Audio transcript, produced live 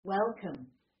Welcome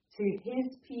to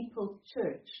His People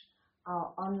Church,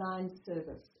 our online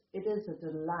service. It is a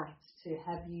delight to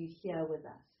have you here with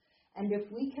us. And if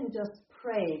we can just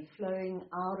pray flowing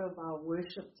out of our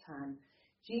worship time.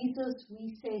 Jesus,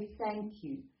 we say thank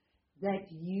you that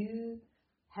you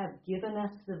have given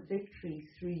us the victory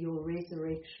through your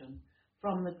resurrection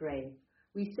from the grave.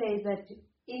 We say that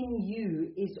in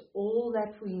you is all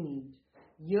that we need.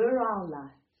 You're our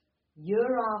life.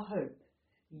 You're our hope.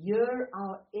 You're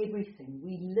our everything.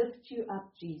 We lift you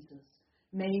up, Jesus.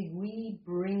 May we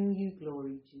bring you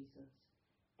glory, Jesus.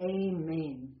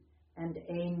 Amen and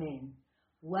amen.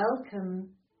 Welcome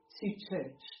to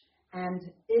church.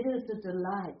 And it is a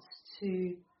delight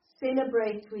to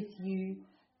celebrate with you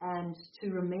and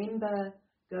to remember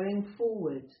going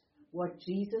forward what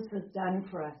Jesus has done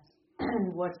for us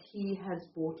and what he has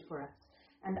bought for us.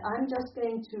 And I'm just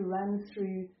going to run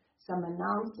through some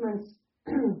announcements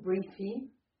briefly.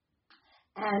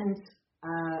 And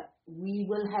we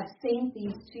will have sent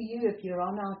these to you if you're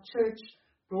on our church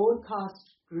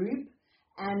broadcast group.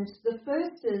 And the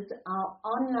first is our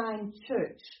online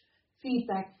church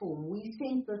feedback form. We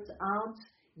sent this out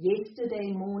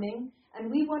yesterday morning, and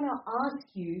we want to ask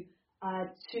you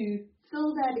to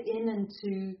fill that in and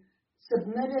to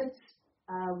submit it.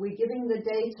 We're giving the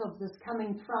date of this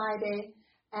coming Friday,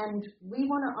 and we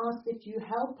want to ask that you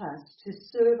help us to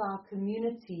serve our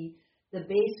community the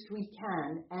best we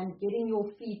can, and getting your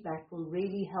feedback will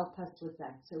really help us with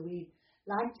that. So we'd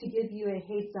like to give you a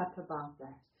heads up about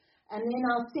that. And then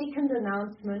our second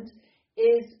announcement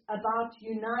is about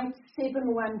Unite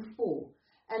 714.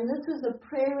 And this is a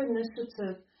prayer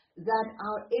initiative that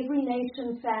our Every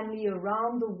Nation family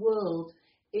around the world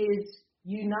is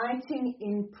uniting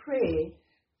in prayer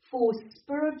for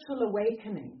spiritual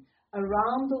awakening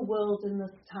around the world in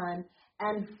this time,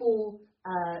 and for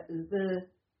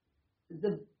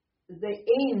the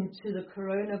end to the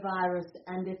coronavirus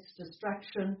and its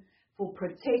destruction, for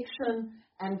protection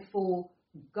and for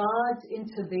God's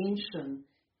intervention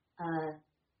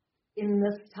in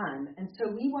this time. And so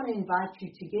we want to invite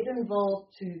you to get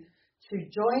involved, to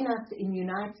join us in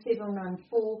Unite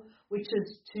 714, which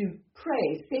is to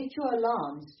pray. Set your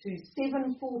alarms to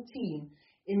 7:14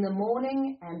 in the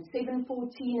morning and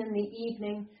 7:14 in the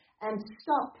evening, and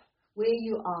stop where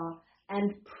you are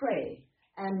and pray.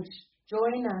 And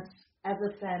join us as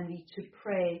a family to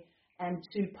pray and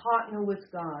to partner with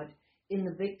God in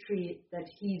the victory that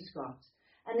he's got.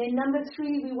 And then number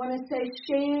 3, we want to say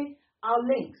share our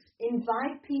links.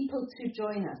 Invite people to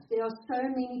join us. There are so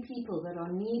many people that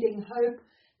are needing hope,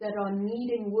 that are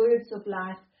needing words of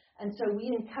life. And so we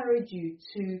encourage you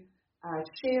to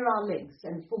share our links.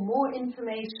 And for more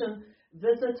information,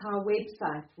 visit our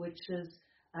website, which is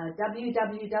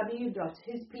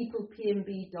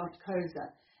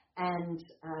www.hispeoplepmb.coza. And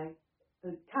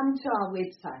come to our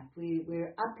website.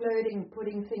 We're uploading,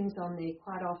 putting things on there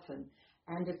quite often,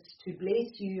 and it's to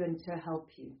bless you and to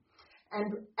help you.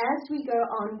 And as we go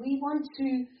on, we want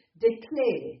to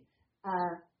declare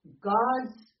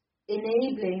God's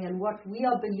enabling and what we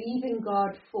are believing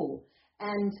God for.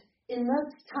 And in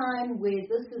this time where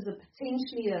this is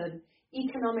potentially an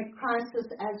economic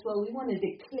crisis as well, we want to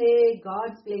declare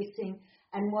God's blessing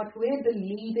and what we're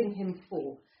believing him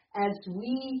for, as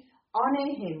we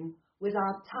honor him with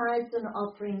our tithes and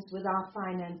offerings, with our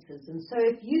finances. And so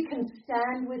if you can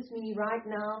stand with me right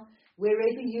now,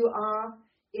 wherever you are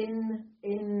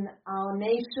in our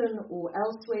nation or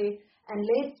elsewhere, and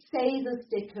let's say this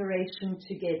declaration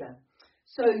together.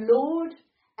 So Lord,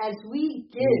 as we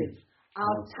give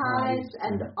our tithes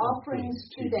and offerings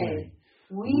today,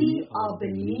 we are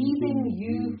believing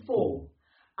you for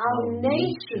our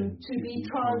nation to be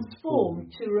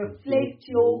transformed to reflect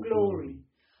your glory,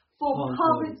 for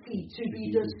poverty to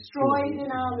be destroyed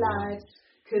in our lives,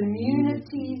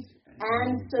 communities,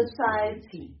 and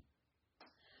society,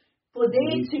 for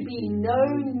there to be no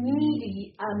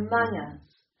needy among us,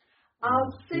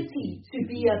 our city to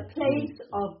be a place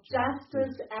of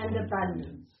justice and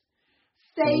abundance,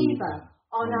 favor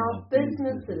on our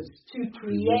businesses to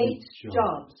create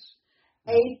jobs,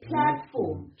 a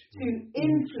platform to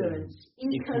influence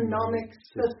economic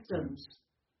systems,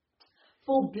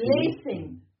 for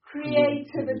blessing,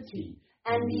 creativity,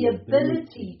 and the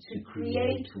ability to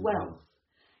create wealth,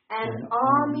 an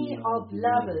army of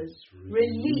lovers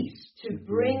released to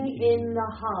bring in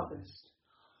the harvest,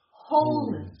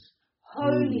 wholeness,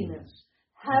 holiness,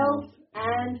 health,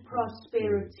 and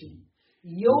prosperity,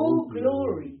 your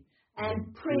glory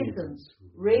and presence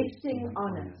resting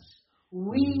on us.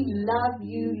 We love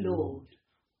you, Lord.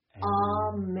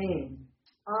 Amen.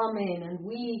 Amen. And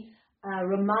we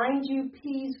remind you,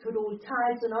 please, could all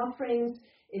tithes and offerings,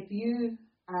 if you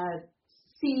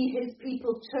see His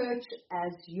People Church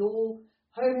as your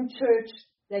home church,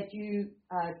 that you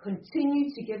continue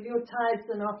to give your tithes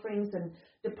and offerings and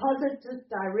deposit it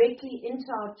directly into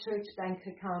our church bank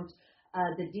account.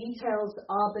 The details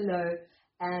are below,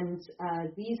 and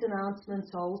these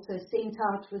announcements are also sent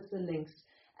out with the links.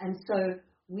 And so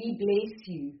we bless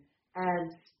you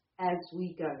as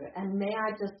we go. And may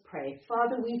I just pray,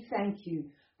 Father, we thank you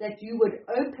that you would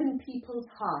open people's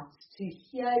hearts to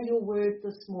hear your word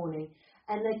this morning,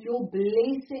 and that your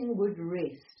blessing would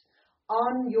rest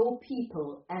on your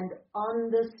people and on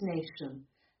this nation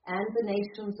and the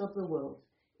nations of the world.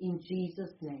 In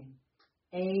Jesus' name,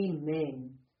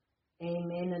 amen.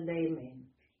 Amen and amen.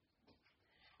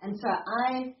 And so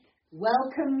I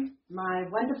welcome my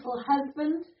wonderful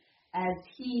husband as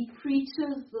he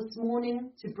preaches this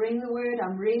morning to bring the word.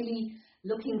 I'm really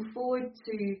looking forward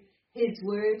to his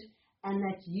word, and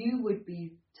that you would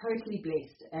be totally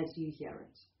blessed as you hear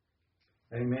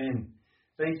it. Amen.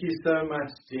 Thank you so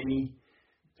much, Jenny.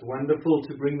 It's wonderful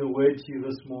to bring the word to you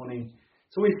this morning.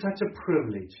 It's always such a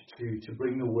privilege to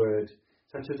bring the word,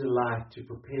 such a delight to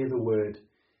prepare the word.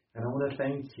 And I want to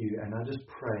thank you, and I just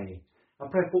pray. I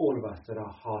pray for all of us that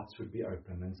our hearts would be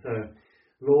open. And so,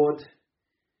 Lord,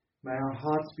 may our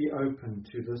hearts be open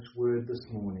to this word this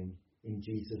morning in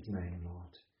Jesus' name,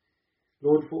 Lord.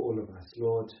 Lord, for all of us,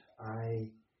 Lord, I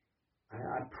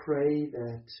pray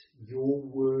that your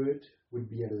word would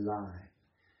be alive.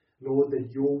 Lord, that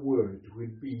your word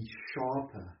would be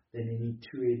sharper than any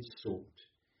two-edged sword.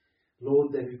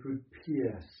 Lord, that it would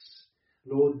pierce,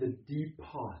 Lord, the deep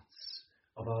parts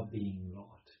of our being, Lord.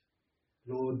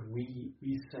 Lord, we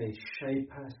say,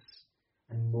 shape us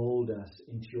and mold us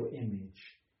into your image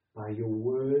by your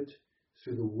word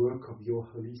through the work of your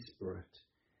Holy Spirit.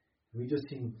 We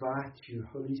just invite you,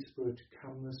 Holy Spirit, to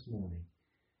come this morning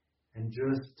and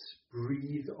just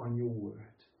breathe on your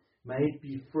word. May it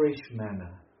be fresh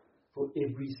manna for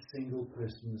every single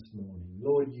person this morning.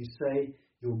 Lord, you say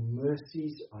your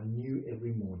mercies are new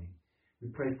every morning. We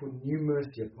pray for new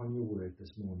mercy upon your word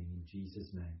this morning in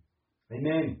Jesus' name.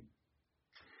 Amen.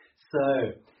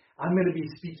 So, I'm going to be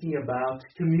speaking about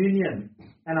communion.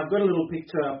 And I've got a little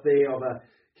picture up there of a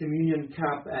communion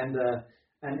cup, and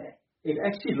it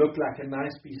actually looked like a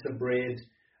nice piece of bread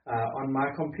on my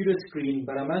computer screen,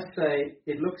 but I must say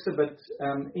it looks a bit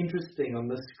interesting on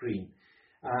this screen.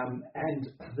 And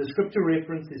the scripture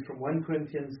reference is from 1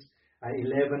 Corinthians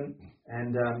 11,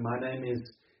 and my name is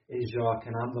Jacques,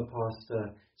 and I'm the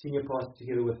pastor, senior pastor,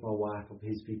 together with my wife of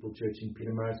His People Church in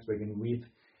Pietermaritzburg, and we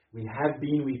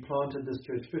planted this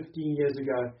church 15 years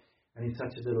ago, and it's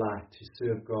such a delight to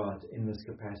serve God in this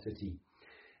capacity.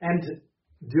 And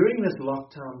during this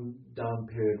lockdown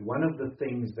period, one of the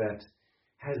things that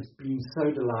has been so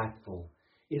delightful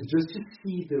is just to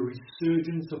see the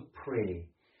resurgence of prayer.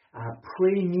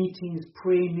 Prayer meetings,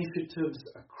 prayer initiatives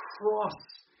across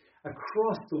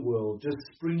the world just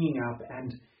springing up,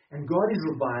 and God is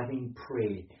reviving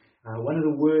prayer. One of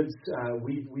the words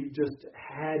we've just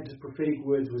had, prophetic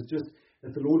words, was just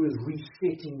that the Lord was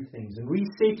resetting things. And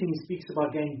resetting speaks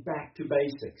about going back to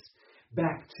basics,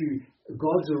 back to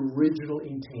God's original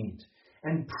intent.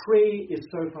 And prayer is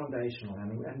so foundational,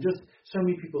 and just so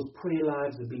many people's prayer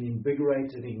lives have been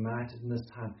invigorated, ignited in this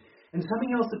time. And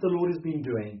something else that the Lord has been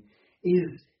doing is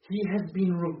He has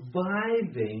been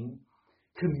reviving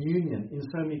communion in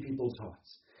so many people's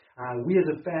hearts. We as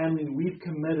a family, we've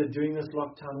committed during this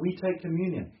lockdown, we take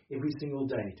communion every single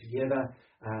day together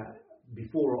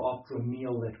before or after a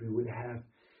meal that we would have.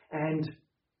 And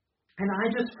I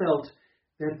just felt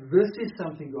that this is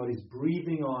something God is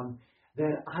breathing on,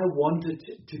 that I wanted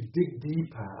to dig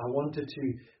deeper. I wanted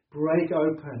to break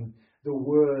open the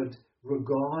word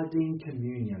regarding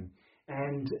communion,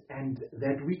 and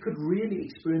that we could really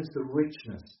experience the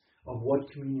richness of what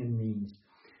communion means.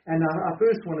 And I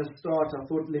first want to start, I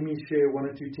thought, let me share one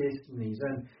or two testimonies.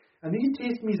 And these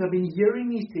testimonies, I've been hearing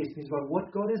these testimonies about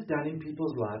what God has done in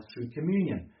people's lives through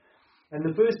communion. And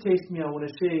the first testimony I want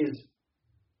to share is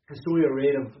a story I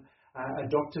read of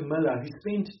Dr. Miller, who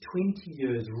spent 20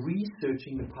 years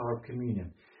researching the power of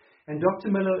communion. And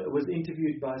Dr. Miller was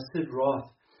interviewed by Sid Roth.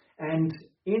 And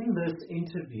in this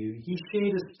interview, he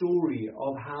shared a story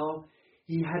of how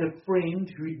he had a friend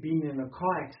who'd been in a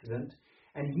car accident,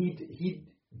 and he'd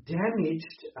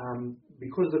damaged,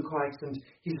 because of the car accident,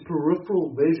 his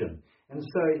peripheral vision. And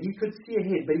so he could see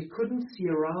ahead, but he couldn't see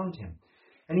around him.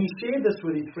 And he shared this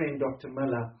with his friend, Dr.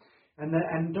 Miller.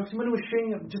 And Dr. Miller was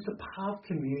sharing just the power of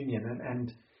communion.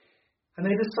 And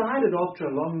they decided, after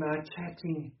a long night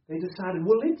chatting, they decided,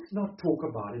 well, let's not talk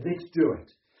about it, let's do it.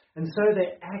 And so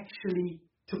they actually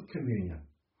took communion.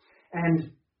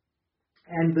 And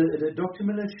And Dr.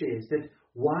 Miller shares that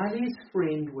while his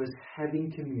friend was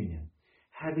having communion,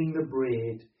 having the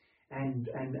bread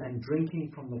and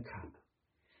drinking from the cup,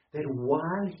 that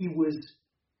while he was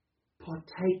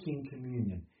partaking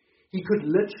communion, he could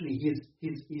literally,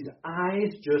 his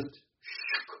eyes just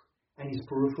shook and his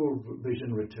peripheral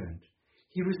vision returned.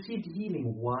 He received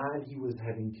healing while he was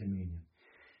having communion.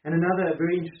 And another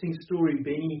very interesting story,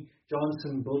 Benny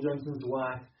Johnson, Bill Johnson's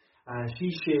wife,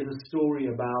 she shares a story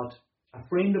about a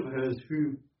friend of hers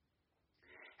who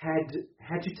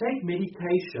had to take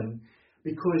medication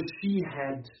because she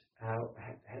had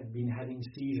been having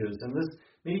seizures. And this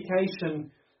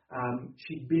medication,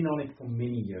 she'd been on it for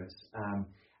many years.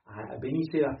 Benny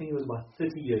said, I think it was about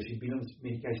 30 years she'd been on this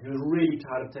medication. She was really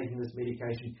tired of taking this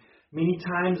medication. Many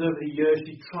times over the years,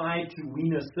 she tried to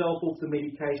wean herself off the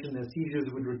medication. The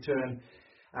seizures would return.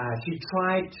 She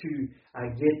tried to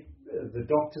get the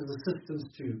doctor's assistants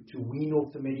to wean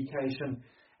off the medication,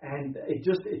 and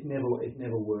it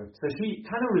never worked. So she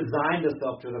kind of resigned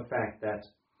herself to the fact that,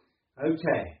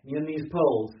 okay, me and these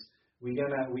pills, we're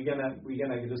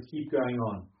gonna just keep going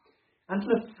on.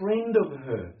 Until a friend of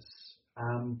hers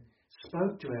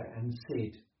spoke to her and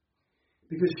said,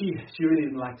 because she really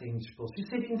didn't like taking pills, she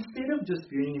said, instead of just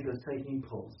viewing it as taking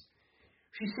pills,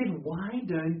 she said, why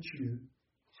don't you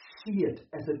see it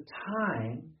as a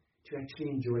time to actually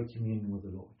enjoy communion with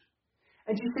the Lord?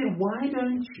 And she said, why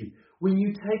don't you, when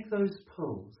you take those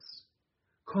pills,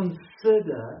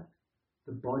 consider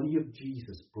the body of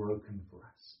Jesus broken for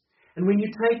us? And when you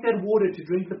take that water to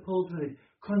drink the pills with it,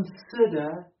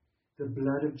 consider the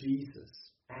blood of Jesus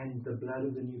and the blood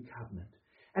of the new covenant.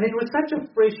 And it was such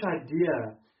a fresh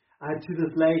idea to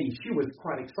this lady. She was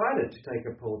quite excited to take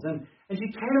her pills. And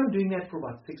she carried on doing that for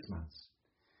about 6 months.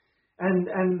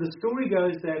 And the story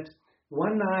goes that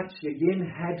one night she again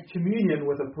had communion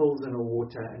with her pills and her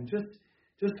water, and just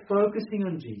focusing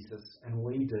on Jesus and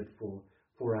what he did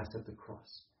for us at the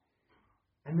cross.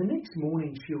 And the next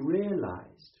morning she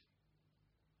realized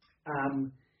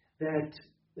that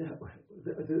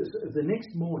the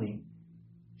next morning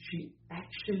she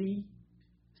actually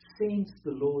sensed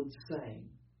the Lord saying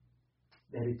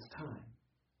that it's time.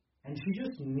 And she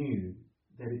just knew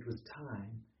that it was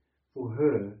time for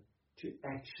her to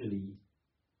actually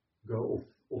go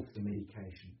off the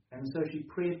medication. And so she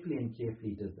prayerfully and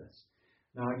carefully did this.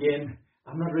 Now again,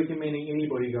 I'm not recommending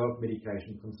anybody go off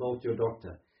medication. Consult your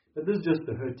doctor. But this is just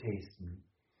her testimony.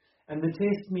 And the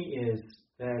testimony is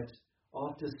that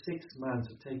after 6 months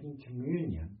of taking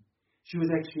communion, she was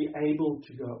actually able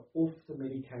to go off the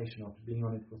medication after being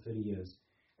on it for 30 years.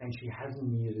 And she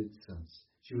hasn't needed it since.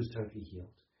 She was totally healed.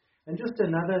 And just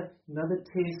another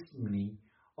testimony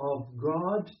of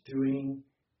God doing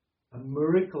a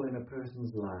miracle in a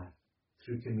person's life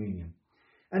through communion.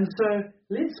 And so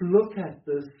let's look at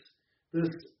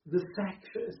the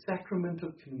sacrament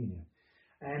of communion.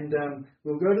 And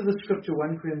we'll go to the scripture,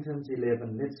 1 Corinthians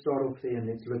 11. Let's start off there and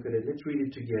let's look at it. Let's read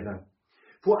it together.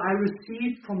 For I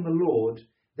received from the Lord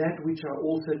that which I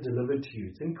also delivered to you.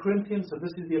 It's in Corinthians, so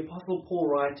this is the Apostle Paul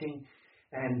writing,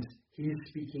 and he's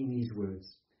speaking these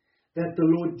words. That the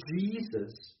Lord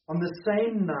Jesus, on the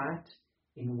same night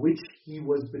in which he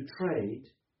was betrayed,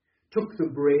 took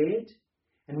the bread,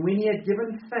 and when he had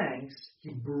given thanks, he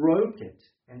broke it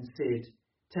and said,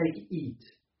 take, eat.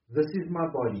 This is my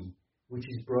body, which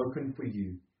is broken for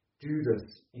you. Do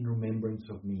this in remembrance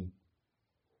of me.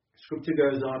 Scripture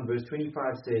goes on, verse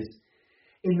 25 says,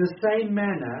 in the same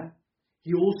manner,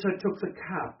 he also took the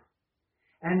cup,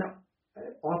 and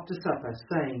after supper,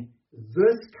 saying,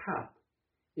 this cup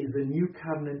is the new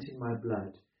covenant in my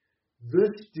blood.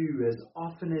 This do as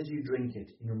often as you drink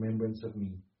it in remembrance of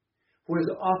me. For as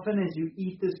often as you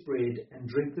eat this bread and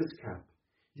drink this cup,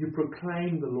 you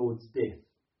proclaim the Lord's death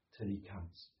till he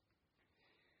comes.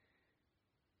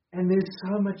 And there's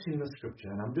so much in the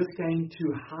scripture, and I'm just going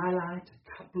to highlight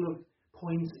a couple of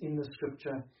points in the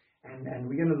scripture, and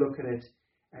we're going to look at it,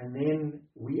 and then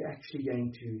we're actually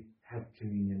going to have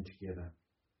communion together.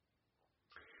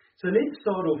 So let's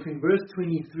start off in verse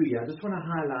 23. I just want to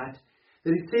highlight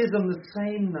that it says on the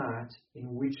same night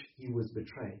in which he was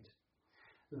betrayed.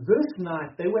 This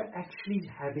night, they were actually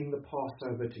having the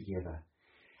Passover together.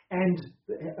 And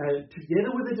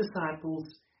together with the disciples,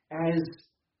 as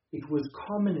it was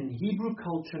common in Hebrew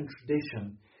culture and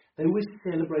tradition, they were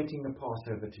celebrating the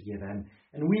Passover together.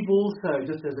 And we've also,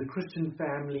 just as a Christian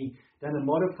family, done a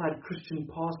modified Christian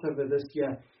Passover this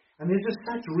year. And there's just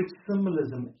such rich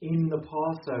symbolism in the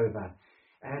Passover.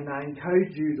 And I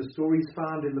encourage you, the stories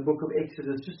found in the book of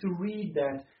Exodus, just to read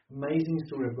that amazing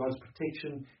story of God's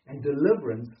protection and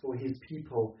deliverance for his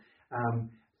people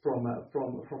from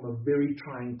a very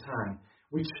trying time,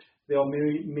 which there are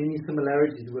many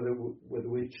similarities with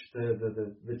which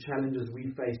the challenges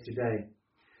we face today.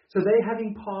 So they're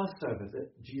having Passover,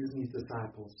 Jesus and his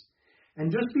disciples.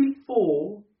 And just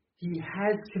before he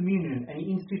has communion, and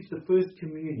he institutes the first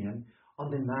communion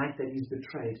on the night that he's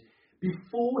betrayed,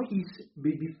 before he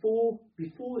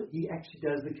actually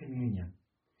does the communion,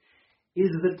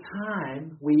 is the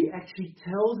time where he actually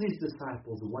tells his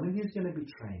disciples, one of you is going to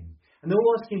betray me. And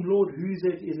they'll ask him, Lord, who is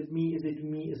it? Is it me? Is it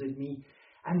me? Is it me?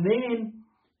 And then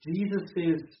Jesus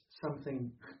says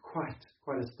something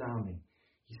quite astounding.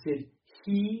 He said,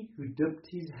 he who dipped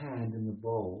his hand in the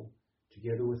bowl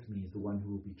together with me is the one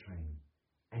who will betray me.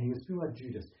 And he was speaking about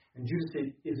Judas. And Judas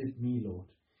said, is it me, Lord?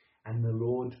 And the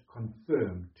Lord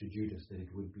confirmed to Judas that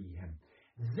it would be him.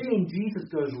 Then Jesus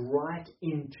goes right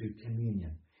into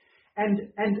communion.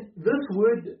 And this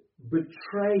word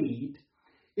betrayed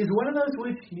is one of those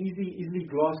words you can easily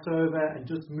gloss over and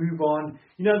just move on.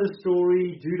 You know the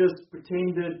story, Judas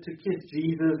pretended to kiss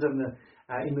Jesus in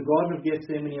the Garden of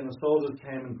Gethsemane, and the soldiers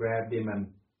came and grabbed him,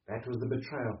 and that was the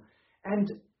betrayal.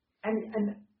 And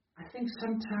I think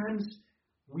sometimes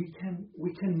we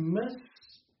can miss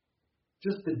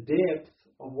just the depth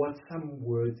of what some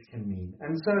words can mean.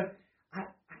 And so I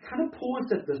kind of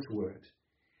paused at this word.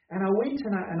 And I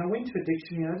went to a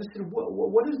dictionary and I just said,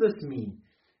 what does this mean?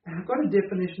 And I've got a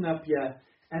definition up here,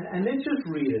 and let's just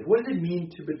read it. What does it mean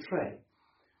to betray?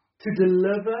 To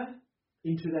deliver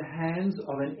into the hands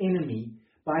of an enemy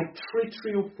by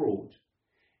treachery or fraud,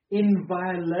 in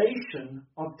violation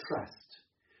of trust,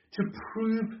 to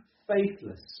prove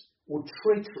faithless or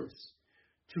treacherous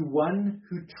to one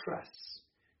who trusts,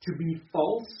 to be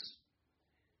false,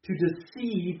 to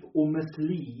deceive or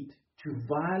mislead, to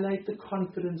violate the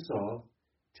confidence of,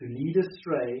 to lead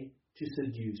astray, to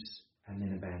seduce, and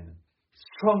then abandon.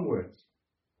 Strong words.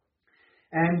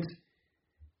 And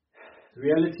the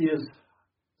reality is,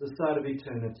 this side of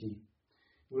eternity,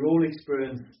 we'll all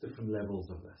experience different levels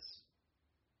of this.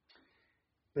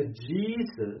 But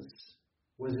Jesus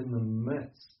was in the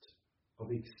midst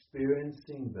of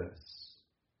experiencing this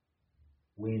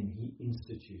when he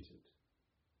instituted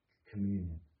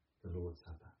communion, the Lord's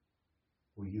Supper,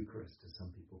 or Eucharist, as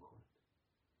some people call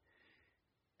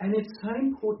it. And it's so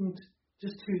important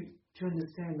just to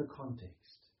understand the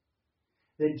context,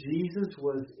 that Jesus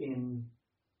was in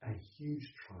a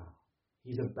huge trial.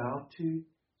 He's about to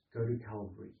go to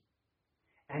Calvary.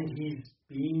 And he's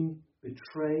being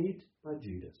betrayed by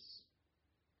Judas.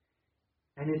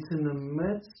 And it's in the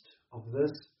midst of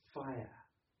this fire,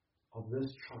 of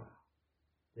this trial,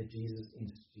 that Jesus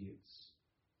institutes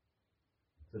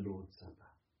the Lord's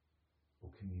Supper,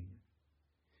 or communion.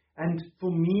 And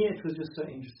for me, it was just so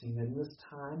interesting that in this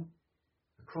time,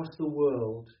 across the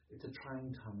world, it's a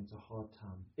trying time, it's a hard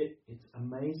time. It's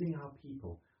amazing how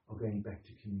people are going back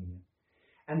to communion.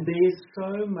 And there's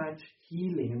so much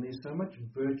healing and there's so much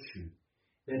virtue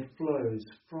that flows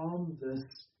from this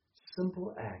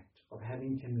simple act of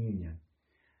having communion,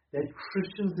 that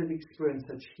Christians have experienced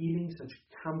such healing, such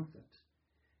comfort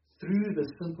through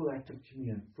the simple act of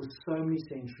communion for so many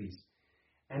centuries.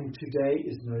 And today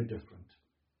is no different.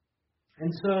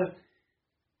 And so,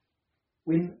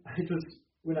 when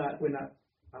I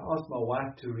asked my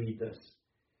wife to read this,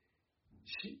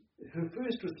 her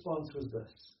first response was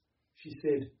this. She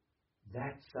said,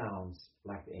 that sounds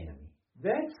like the enemy.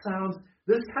 This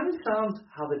kind of sounds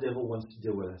how the devil wants to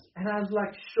deal with us. And I was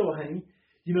like, sure, honey,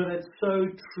 that's so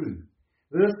true.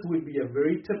 This would be a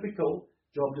very typical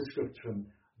job description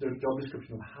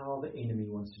of how the enemy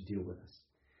wants to deal with us.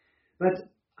 But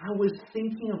I was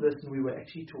thinking of this, and we were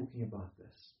actually talking about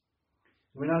this.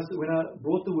 When I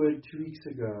brought the word 2 weeks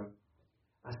ago,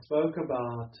 I spoke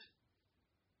about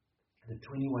the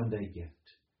 21-day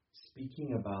gift,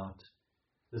 speaking about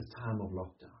this time of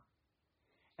lockdown.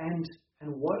 And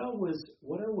one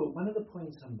of the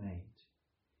points I made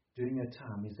during that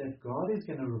time is that God is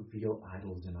going to reveal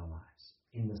idols in our lives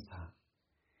in this time.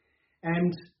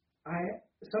 And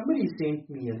somebody sent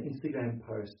me an Instagram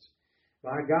post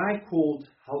by a guy called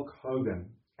Hulk Hogan.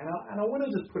 And I want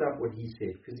to just put up what he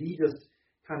said, because he just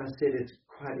kind of said it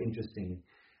quite interesting.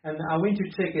 And I went to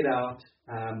check it out.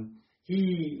 I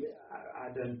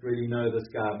don't really know this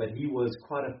guy, but he was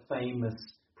quite a famous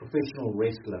professional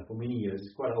wrestler for many years.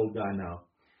 He's quite an old guy now.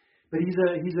 But he's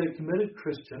a committed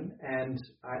Christian, and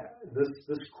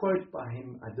this quote by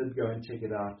him, I did go and check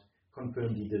it out,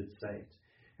 confirmed he did say it.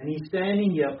 And he's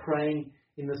standing here praying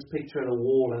in this picture at a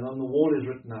wall, and on the wall is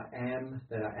written, I am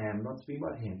that I am, not speaking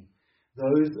about him.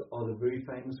 Those are the very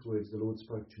famous words the Lord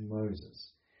spoke to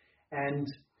Moses. And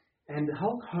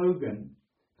Hulk Hogan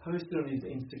posted on his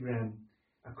Instagram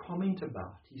a comment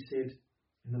about, he said,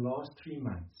 in the last 3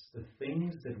 months, the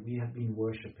things that we have been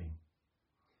worshipping.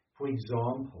 For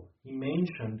example, he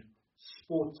mentioned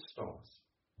sports stars.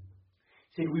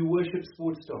 He said, we worship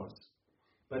sports stars,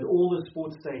 but all the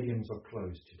sports stadiums are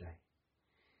closed today.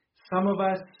 Some of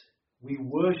us, we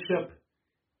worship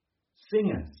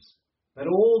singers, but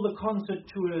all the concert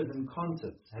tours and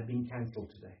concerts have been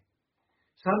cancelled today.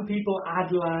 Some people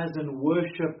idolize and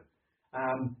worship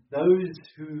those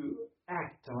who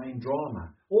act or in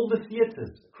drama. All the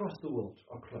theatres across the world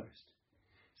are closed.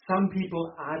 Some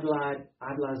people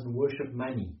idolize and worship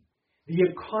money. The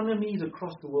economies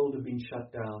across the world have been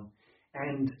shut down,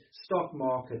 and stock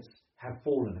markets have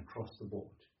fallen across the board.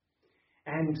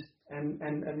 And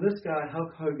this guy,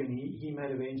 Hulk Hogan, he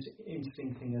made an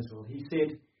interesting thing as well. He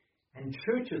said, and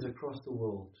churches across the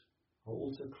world are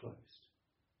also closed.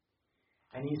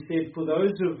 And he said, for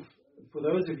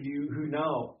those of you who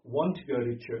now want to go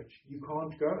to church, you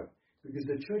can't go because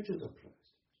the churches are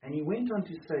closed. And he went on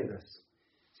to say this,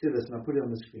 and I'll put it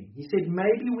on the screen. He said,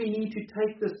 maybe we need to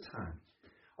take this time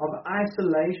of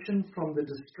isolation from the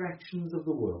distractions of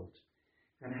the world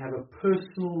and have a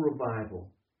personal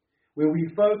revival where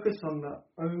we focus on the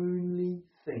only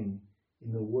thing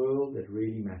in the world that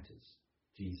really matters,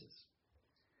 Jesus.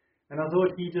 And I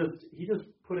thought he just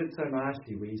put it so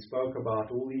nicely where he spoke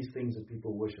about all these things that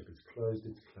people worship. It's closed.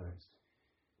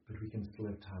 But we can still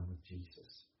have time with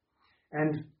Jesus.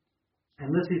 And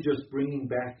this is just bringing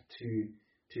back to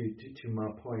my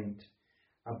point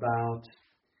about,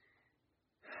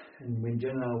 and when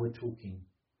Jen and I were talking,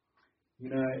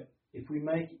 if we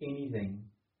make anything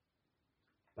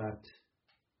but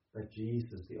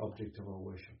Jesus the object of our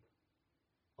worship,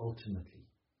 ultimately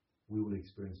we will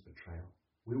experience betrayal.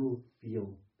 We will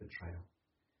feel betrayal.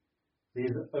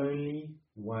 There's only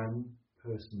one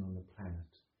person on the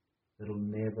planet that will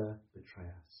never betray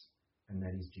us, and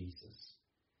that is Jesus.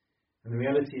 And the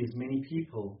reality is many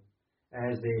people,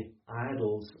 as their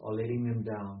idols are letting them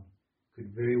down,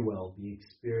 could very well be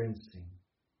experiencing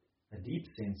a deep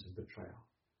sense of betrayal,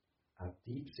 a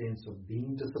deep sense of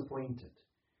being disappointed,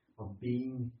 of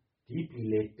being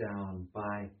deeply let down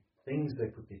by things they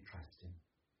put their trust in.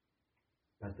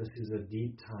 But this is a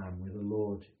deep time where the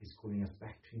Lord is calling us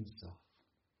back to Himself.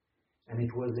 And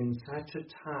it was in such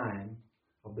a time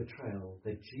of betrayal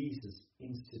that Jesus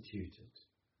instituted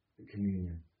the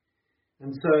communion.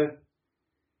 And so,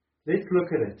 let's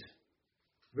look at it.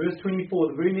 Verse 24,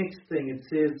 the very next thing, it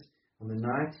says, on the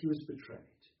night He was betrayed,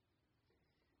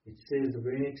 it says the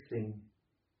very next thing,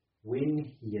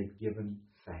 when He had given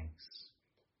thanks.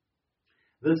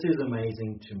 This is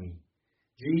amazing to me.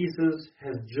 Jesus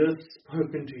has just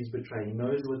spoken to His betrayer. He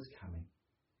knows what's coming.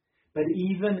 But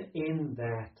even in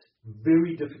that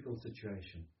very difficult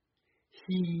situation,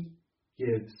 He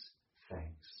gives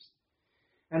thanks.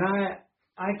 And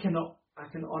I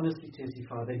can honestly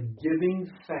testify that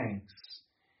giving thanks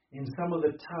in some of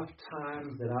the tough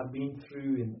times that I've been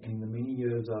through in the many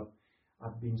years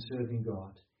I've been serving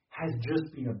God has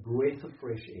just been a breath of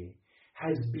fresh air,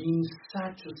 has been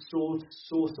such a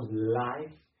source of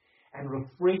life and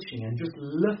refreshing, and just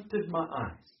lifted my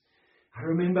eyes. I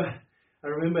remember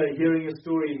hearing a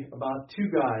story about two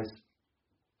guys.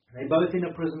 They're both in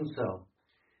a prison cell,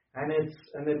 and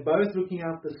they're both looking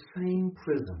out the same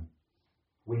prison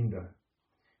window.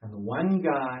 And the one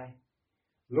guy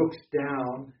looks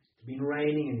down. It's been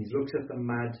raining, and he looks at the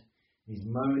mud. He's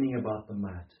moaning about the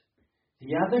mud.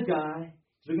 The other guy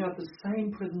is looking out the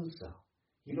same prison cell.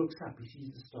 He looks up, he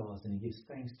sees the stars, and he gives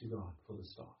thanks to God for the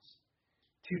stars.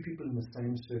 Two people in the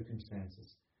same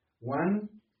circumstances. One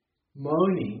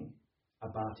moaning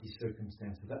about his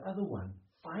circumstances. The other one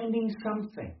finding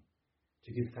something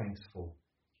to give thanks for.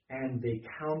 And their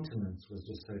countenance was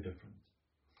just so different.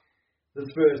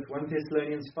 This verse, 1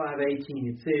 Thessalonians 5:18,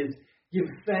 it says, give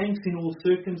thanks in all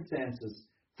circumstances,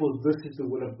 for this is the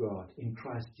will of God in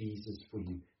Christ Jesus for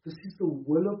you. This is the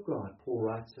will of God, Paul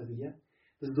writes over here.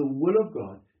 This is the will of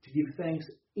God to give thanks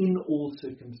in all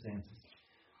circumstances.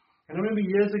 And I remember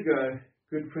years ago,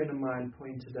 a good friend of mine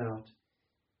pointed out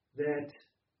that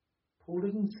Paul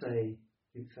didn't say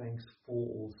give thanks for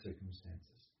all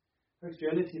circumstances. In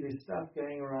reality, there's stuff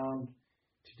going around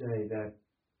today that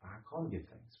I can't give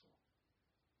thanks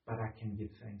for, but I can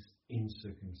give thanks in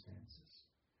circumstances.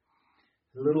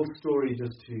 A little story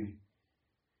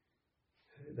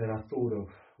that I thought of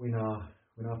when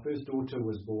our first daughter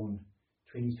was born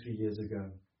 23 years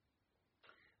ago.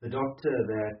 The doctor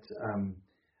that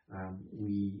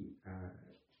we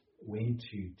went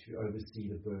to oversee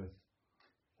the birth,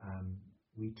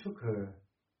 we took her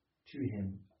to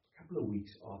him a couple of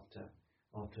weeks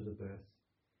after the birth,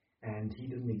 and he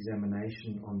did an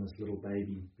examination on this little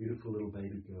baby, beautiful little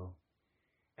baby girl.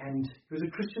 And he was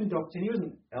a Christian doctor, and he was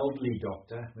an elderly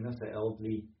doctor. When I say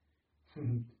elderly,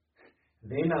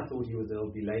 then I thought he was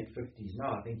elderly, late 50s.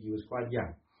 Now I think he was quite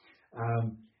young.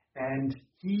 And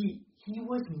he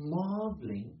was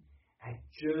marveling at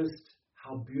just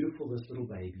how beautiful this little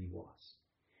baby was.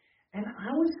 And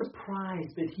I was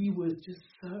surprised that he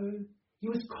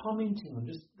was commenting on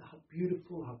just how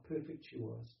beautiful, how perfect she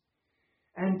was.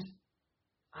 And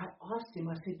I asked him,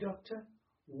 I said, Doctor,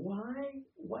 why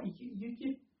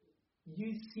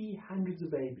you see hundreds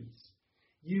of babies.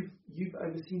 You've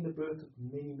overseen the birth of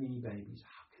many, many babies.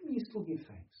 How can you still give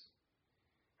thanks?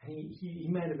 And he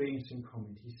made a very interesting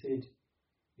comment. He said,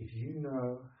 if you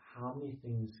know how many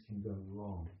things can go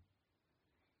wrong,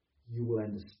 you will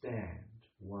understand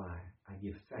why I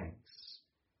give thanks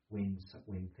when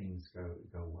things go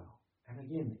well. And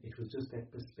again, it was just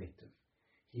that perspective.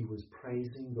 He was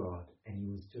praising God, and he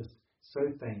was just so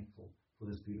thankful for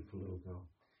this beautiful little girl.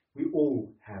 We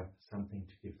all have something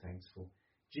to give thanks for.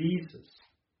 Jesus,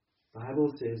 the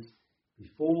Bible says,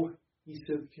 before he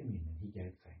served communion, he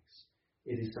gave thanks.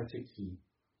 It is such a key.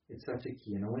 It's such a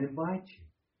key. And I want to invite you,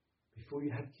 before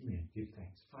you have communion, give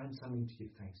thanks. Find something to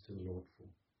give thanks to the Lord for.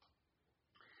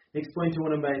 Next point I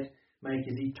want to make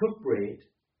is he took bread,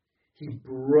 he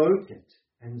broke it,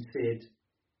 and said,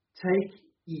 take,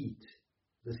 eat.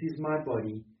 This is my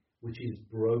body, which is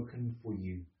broken for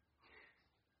you.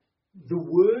 The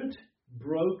word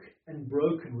broke and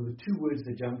broken were the two words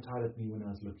that jumped out at me when I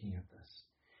was looking at this.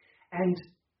 And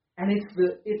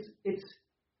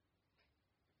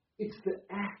it's the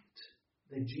act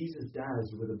that Jesus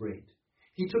does with the bread.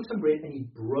 He took some bread and he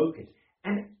broke it.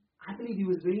 And I believe he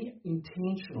was very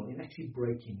intentional in actually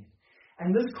breaking it.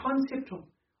 And this concept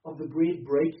of the bread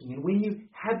breaking, and when you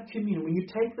have communion, when you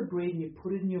take the bread and you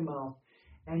put it in your mouth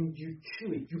and you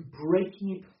chew it, you're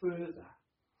breaking it further.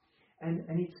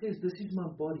 And it says, this is my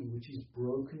body which is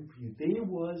broken for you. There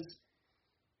was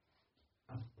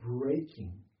a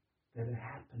breaking that had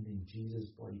happened in Jesus'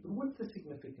 body. But what's the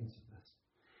significance of this?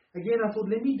 Again, I thought,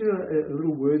 let me do a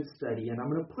little word study, and I'm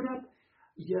going to put up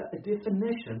here a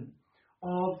definition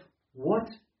of what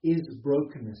is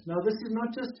brokenness. Now, this is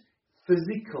not just a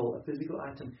physical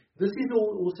item. This is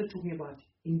also talking about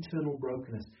internal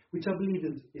brokenness, which I believe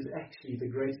is actually the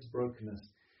greatest brokenness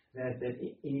that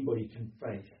anybody can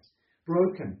face.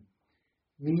 Broken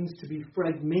means to be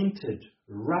fragmented,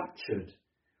 ruptured,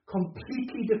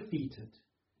 completely defeated,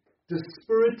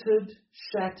 dispirited,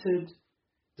 shattered,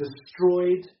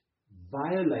 destroyed,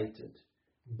 violated,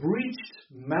 breached,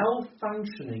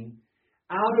 malfunctioning,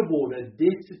 out of order,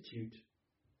 destitute,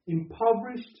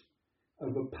 impoverished,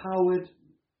 overpowered,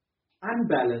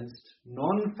 unbalanced,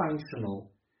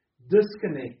 non-functional,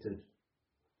 disconnected,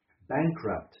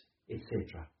 bankrupt,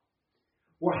 etc.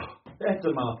 Wow, that's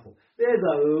a mouthful. There's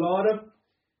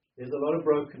a lot of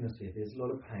brokenness here. There's a lot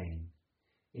of pain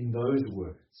in those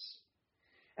words.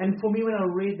 And for me, when I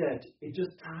read that, it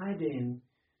just tied in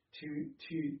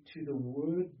to the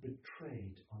word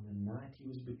betrayed on the night he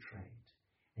was betrayed.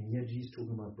 And yet Jesus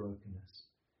talking about brokenness.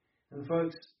 And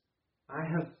folks, I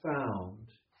have found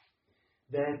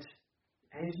that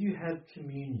as you have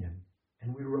communion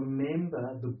and we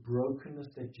remember the brokenness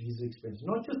that Jesus experienced,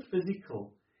 not just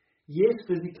physical. Yes,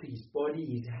 physically, his body,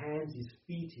 his hands, his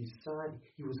feet, his side,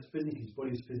 his body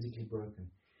was physically broken.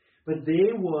 But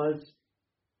there was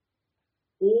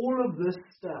all of this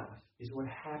stuff is what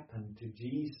happened to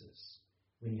Jesus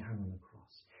when he hung on the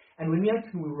cross. And when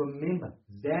we remember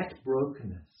that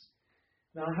brokenness.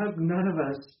 Now, I hope none of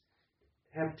us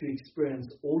have to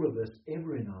experience all of this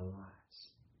ever in our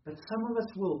lives. But some of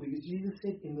us will, because Jesus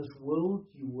said, in this world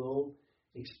you will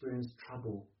experience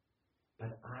trouble.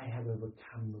 But I have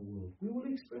overcome the world. We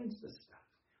will experience this stuff.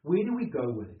 Where do we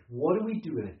go with it? What do we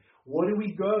do with it? What do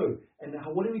we go? And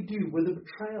what do we do with the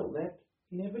betrayal that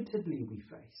inevitably we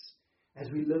face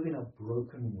as we live in a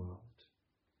broken world?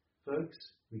 Folks,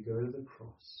 we go to the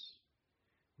cross.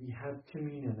 We have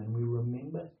communion and we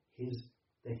remember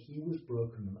that he was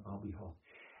broken on our behalf.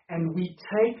 And we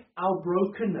take our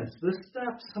brokenness, this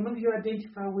stuff, some of you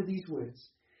identify with these words,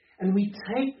 and we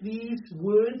take these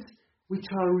words which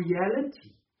are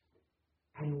reality,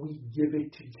 and we give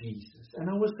it to Jesus. And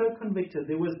I was so convicted.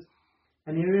 There was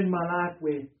an area in my life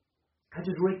where I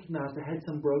just recognized I had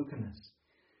some brokenness.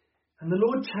 And the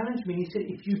Lord challenged me. He said,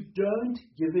 if you don't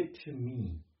give it to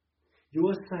me, you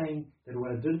are saying that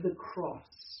what I did at the cross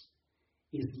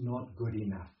is not good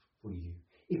enough for you.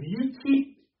 If you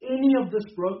keep any of this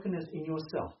brokenness in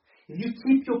yourself, if you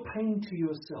keep your pain to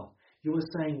yourself, you are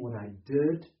saying what I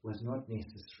did was not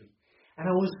necessary. And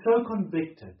I was so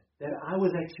convicted that I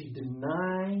was actually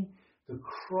denying the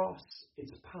cross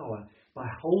its power by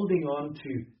holding on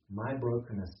to my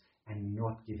brokenness and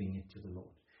not giving it to the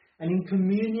Lord. And in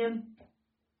communion,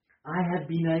 I have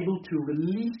been able to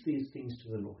release these things to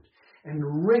the Lord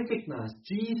and recognize,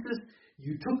 Jesus,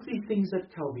 you took these things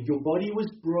at Calvary. Your body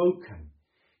was broken.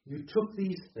 You took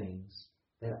these things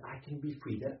that I can be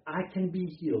free, that I can be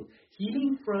healed.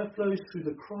 Healing flows through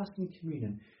the cross and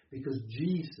communion because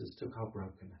Jesus took our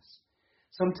brokenness.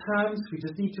 Sometimes we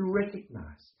just need to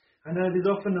recognize. I know there's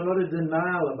often a lot of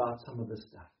denial about some of this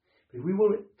stuff. But we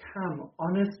will come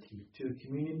honestly to a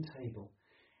communion table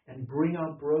and bring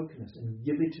our brokenness and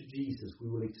give it to Jesus. We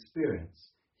will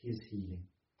experience His healing.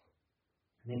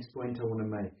 Next point I want to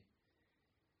make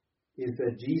is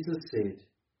that Jesus said,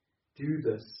 do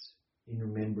this in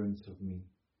remembrance of me.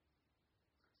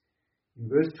 In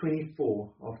verse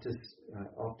 24,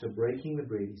 after breaking the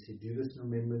bread, He said, do this in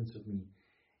remembrance of me.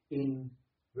 In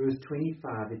verse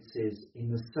 25, it says, in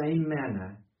the same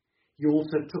manner, He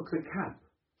also took the cup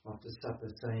after supper,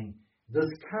 saying, this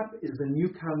cup is the new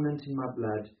covenant in my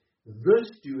blood. This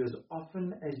do as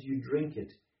often as you drink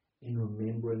it in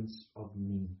remembrance of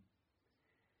me.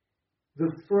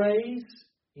 The phrase,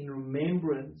 in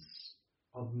remembrance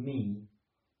of me,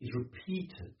 is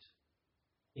repeated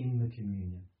in the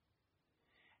communion.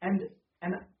 And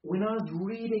when I was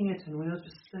reading it and when I was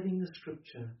just studying the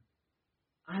scripture,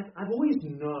 I've always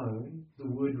known the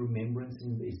word remembrance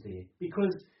is there.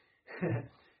 Because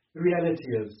the reality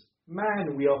is,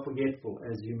 man, we are forgetful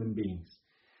as human beings.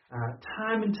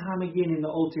 Time and time again in the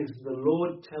Old Testament, the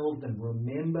Lord tells them,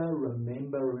 remember,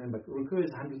 remember, remember. It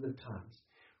recurs hundreds of times.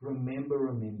 Remember,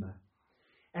 remember.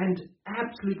 And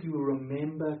absolutely we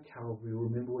remember Calvary,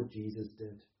 remember what Jesus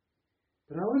did.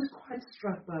 But I was quite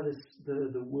struck by this,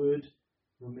 the word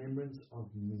remembrance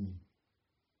of me.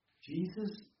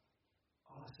 Jesus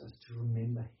asks us to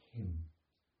remember Him.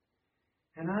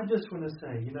 And I just want to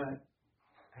say,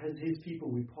 as His people,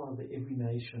 we're part of the Every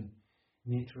Nation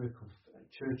network of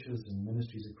churches and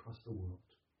ministries across the world.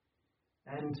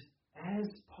 And as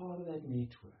part of that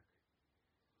network,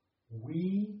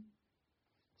 we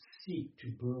seek to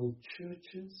build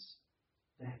churches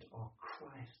that are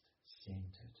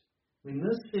Christ-centered. When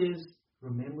this says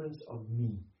remembrance of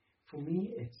me, for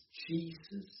me it's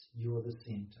Jesus, you're the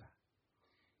center.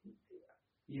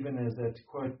 Even as that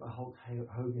quote by Hulk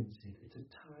Hogan said, it's a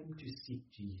time to seek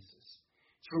Jesus.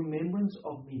 It's remembrance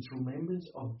of me, it's remembrance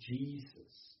of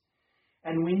Jesus.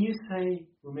 And when you say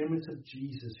remembrance of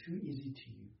Jesus, who is He to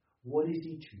you? What is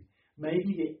He to you?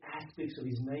 Maybe the aspects of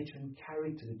His nature and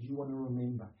character that you want to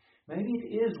remember. Maybe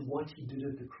it is what He did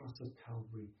at the cross of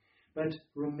Calvary. But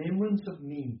remembrance of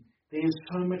me, there is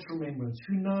so much remembrance.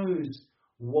 Who knows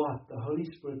what the Holy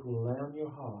Spirit will lay on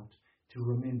your heart to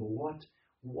remember?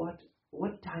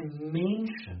 What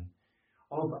dimension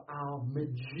of our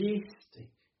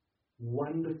majestic,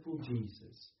 wonderful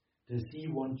Jesus does He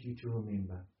want you to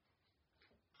remember?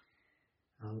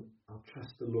 I'll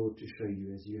trust the Lord to show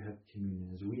you as you have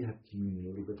communion, as we have communion a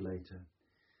little bit later.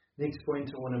 Next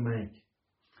point I want to make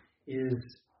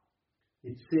is,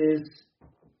 it says,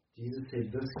 Jesus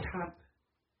said, this cup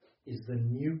is the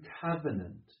new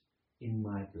covenant in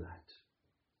my blood.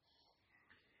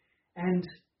 And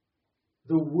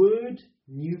the word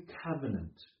new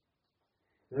covenant,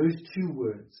 those two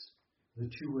words, I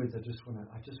just want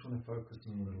to focus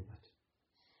on a little bit.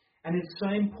 And it's so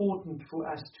important for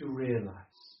us to realize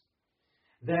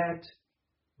that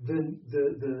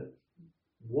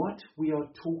what we are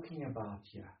talking about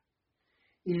here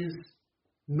is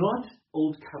not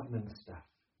old covenant stuff.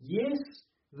 Yes,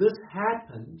 this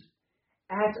happened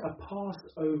at a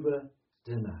Passover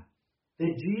dinner,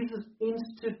 that Jesus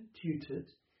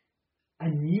instituted a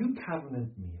new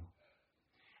covenant meal.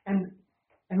 And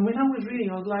when I was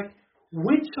reading, I was like,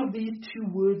 which of these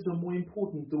two words are more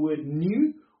important, the word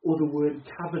new or the word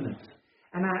covenant?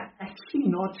 And I'm actually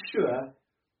not sure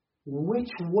which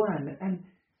one. And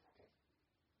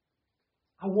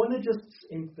I want to just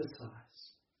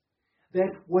emphasize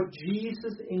that what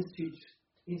Jesus institutes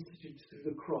through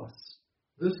the cross,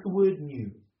 this word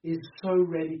new, is so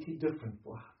radically different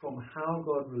from how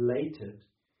God related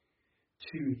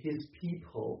to His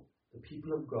people, the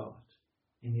people of God,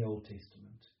 in the Old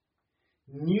Testament.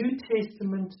 New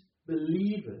Testament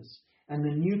believers and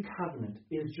the new covenant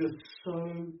is just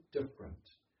so different.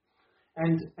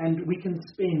 And we can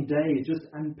spend days just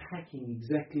unpacking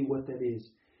exactly what that is.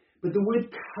 But the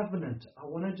word covenant, I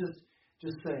want to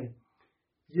just say,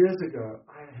 years ago,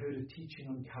 I heard a teaching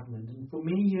on covenant. And for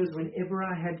many years, whenever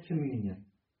I had communion,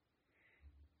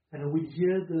 and I would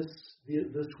hear this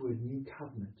word, new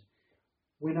covenant,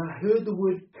 when I heard the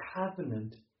word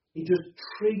covenant, it just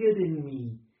triggered in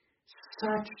me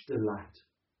such delight.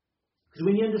 Because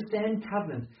when you understand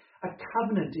covenant, a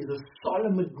covenant is a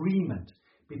solemn agreement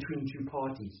between two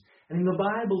parties. And in the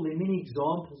Bible, there are many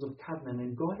examples of covenant,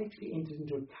 and God actually entered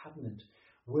into a covenant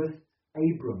with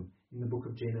Abram in the book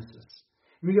of Genesis.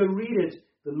 When we go read it,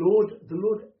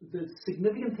 the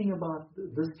significant thing about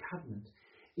this covenant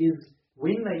is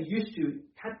when they used to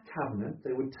cut covenant,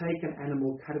 they would take an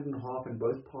animal, cut it in half, and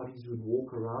both parties would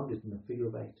walk around it in a figure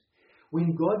of 8.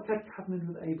 When God cut covenant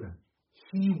with Abram,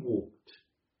 he walked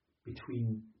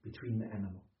between the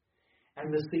animal.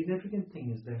 And the significant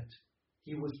thing is that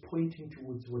he was pointing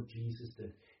towards what Jesus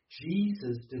did.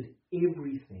 Jesus did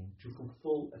everything to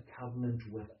fulfill a covenant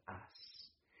with us.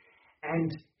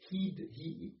 And he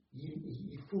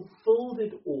fulfilled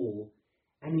it all.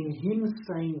 And in him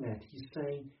saying that, he's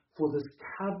saying, for this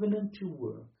covenant to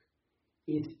work,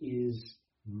 it is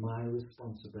my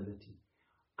responsibility.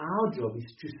 Our job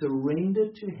is to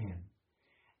surrender to him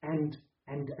and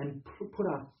put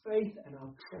our faith and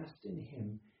our trust in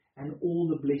him, and all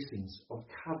the blessings of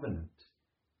covenant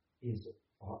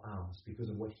are ours because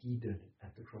of what he did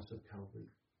at the cross of Calvary.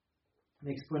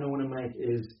 Next point I want to make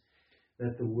is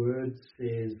that the word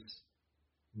says,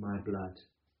 my blood.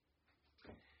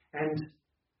 And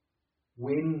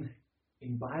when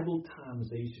in Bible times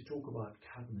they used to talk about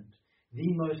covenant,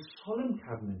 the most solemn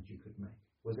covenant you could make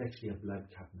was actually a blood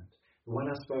covenant. The one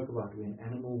I spoke about where an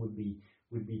animal would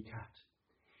be cut.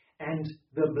 And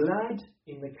the blood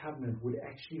in the covenant would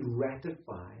actually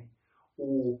ratify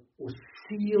or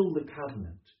seal the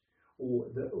covenant or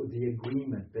the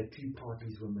agreement that two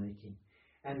parties were making.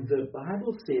 And the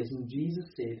Bible says, and Jesus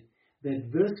said,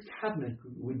 that this covenant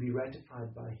would be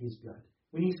ratified by his blood.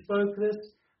 When he spoke this,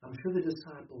 I'm sure the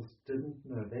disciples didn't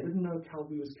know. They didn't know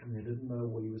Calvary was coming. They didn't know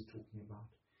what he was talking about.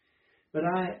 But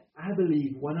I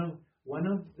believe one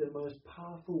of the most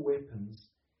powerful weapons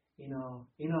in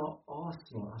our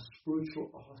arsenal, our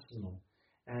spiritual arsenal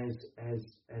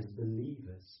as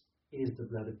believers, is the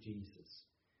blood of Jesus.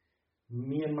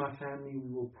 Me and my family, we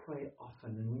will pray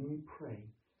often, and when we pray,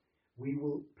 we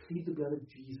will plead the blood of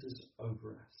Jesus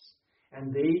over us.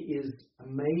 And there is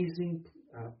amazing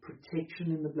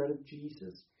protection in the blood of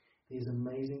Jesus. There's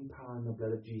amazing power in the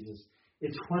blood of Jesus.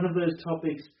 It's one of those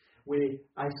topics where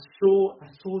I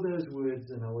saw those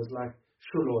words and I was like,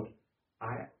 sure, Lord,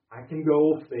 I can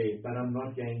go off there, but I'm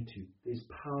not going to. There's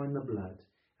power in the blood.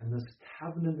 And this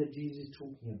covenant that Jesus is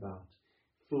talking about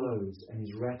flows and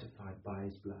is ratified by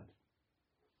his blood.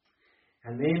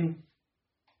 And then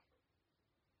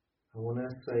I want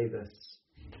to say this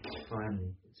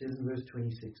finally. It says in verse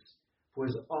 26, for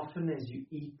as often as you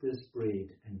eat this bread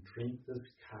and drink this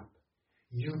cup,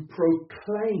 you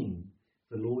proclaim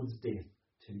the Lord's death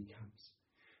till he comes.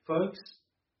 Folks,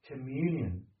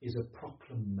 communion is a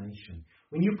proclamation.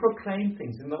 When you proclaim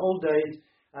things, in the old days,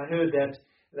 I heard that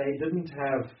they didn't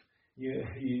have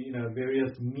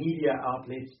various media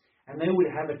outlets, and they would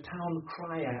have a town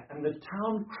crier, and the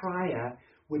town crier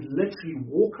would literally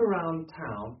walk around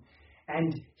town,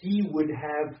 and he would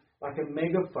have like a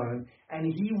megaphone,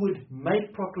 and he would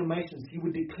make proclamations. He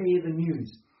would declare the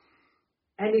news,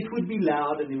 and it would be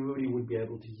loud, and everybody would be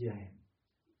able to hear him.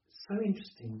 So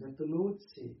interesting that the Lord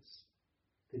says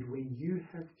that when you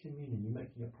have communion, you're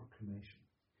making a proclamation.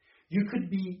 You could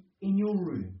be in your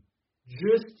room,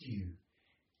 just you,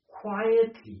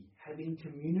 quietly having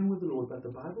communion with the Lord, but the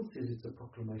Bible says it's a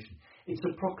proclamation. It's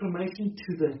a proclamation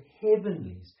to the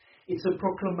heavenlies. It's a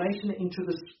proclamation into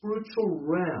the spiritual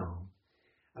realm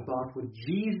about what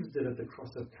Jesus did at the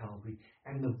cross of Calvary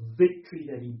and the victory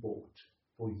that he bought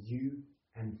for you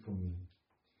and for me.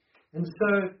 And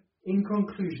so, in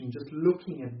conclusion, just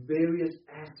looking at various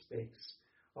aspects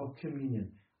of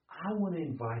communion, I want to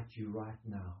invite you right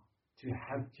now to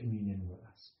have communion with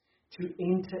us, to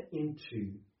enter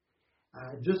into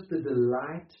just the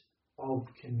delight of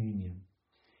communion.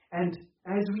 And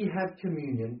as we have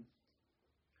communion,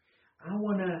 I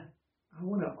want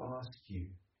to ask you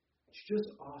to just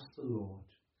ask the Lord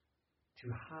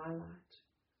to highlight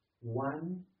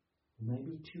one,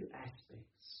 maybe two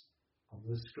aspects of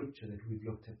the scripture that we've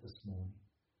looked at this morning,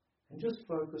 and just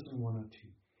focus on one or two.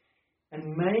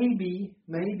 And maybe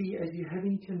as you're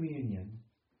having communion,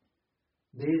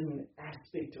 there's an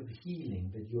aspect of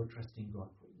healing that you're trusting God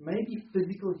for. Maybe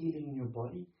physical healing in your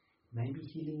body, maybe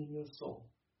healing in your soul.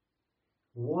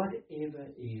 Whatever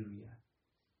area,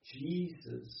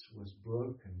 Jesus was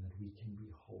broken that we can be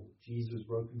whole. Jesus was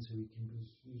broken so we can be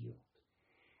healed.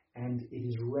 And it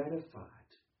is ratified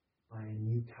by a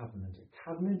new covenant, a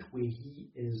covenant where he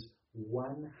is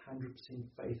 100%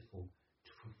 faithful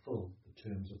to fulfill the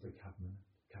terms of the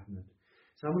covenant.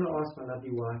 So I'm going to ask my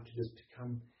lovely wife to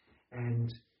come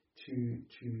and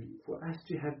for us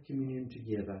to have communion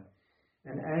together.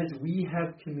 And as we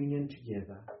have communion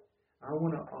together, I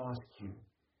want to ask you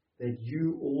that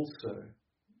you also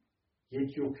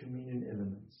get your communion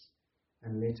elements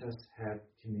and let us have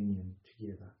communion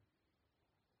together.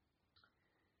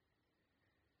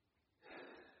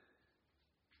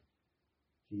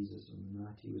 Jesus, on the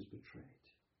night he was betrayed,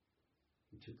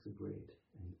 he took the bread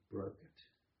and he broke it.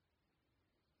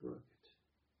 Broke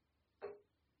it.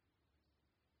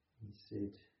 He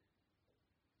said,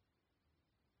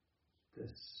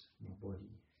 "This, my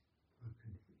body,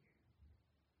 broken for you."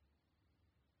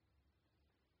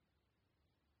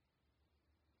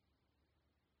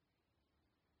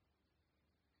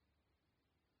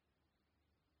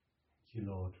 Thank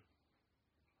you, Lord, that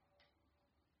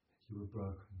you were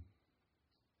broken,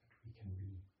 that we can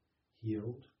be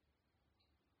healed,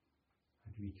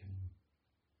 that we can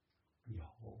be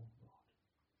whole, Lord.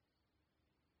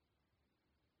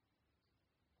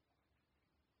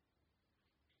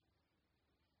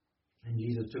 And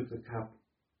Jesus took the cup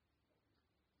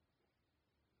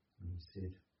and he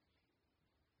said,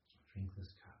 "Drink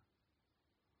this cup.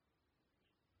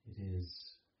 It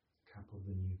is the cup of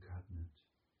the new covenant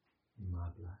in my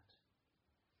blood.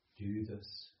 Do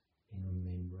this in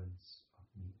remembrance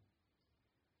of me."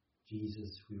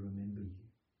 Jesus, we remember you.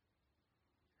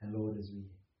 And Lord, as we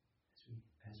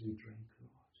drink,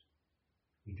 Lord,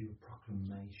 we do a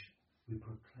proclamation. We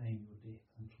proclaim your death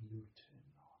until you return,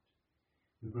 Lord.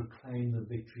 We proclaim the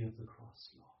victory of the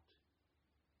cross, Lord.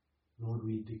 Lord,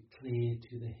 we declare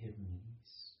to the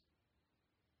heavenlies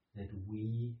that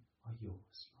we are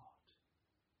yours, Lord,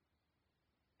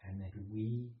 and that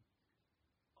we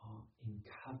are in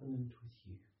covenant with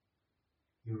you.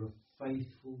 You're a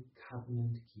faithful,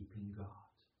 covenant-keeping God.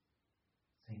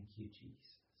 Thank you,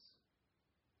 Jesus.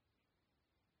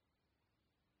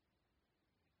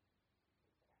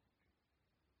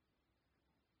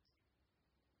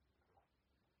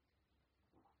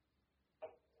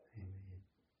 Amen.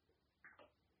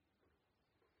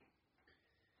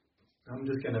 I'm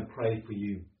just going to pray for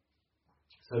you.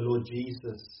 So, Lord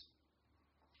Jesus,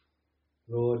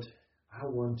 Lord, I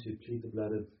want to plead the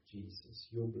blood of Jesus,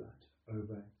 your blood,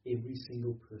 over every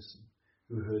single person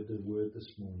who heard the word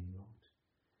this morning, Lord.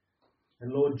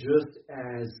 And Lord, just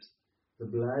as the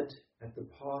blood at the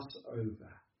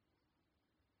Passover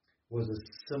was a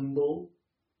symbol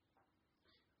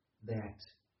that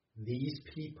these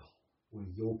people were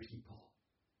your people,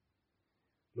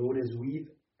 Lord, as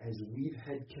we've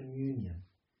had communion,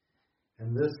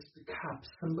 and this cup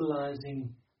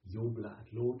symbolizing your blood,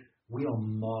 Lord, we are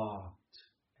marked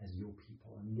as your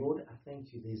people. And Lord, I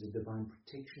thank you there's a divine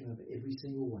protection over every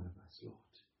single one of us, Lord.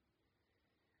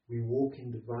 We walk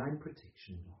in divine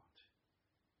protection, Lord,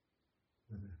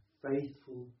 with a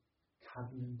faithful,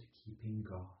 covenant-keeping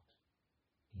God.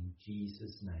 In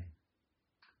Jesus' name,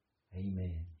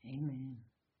 amen. Amen.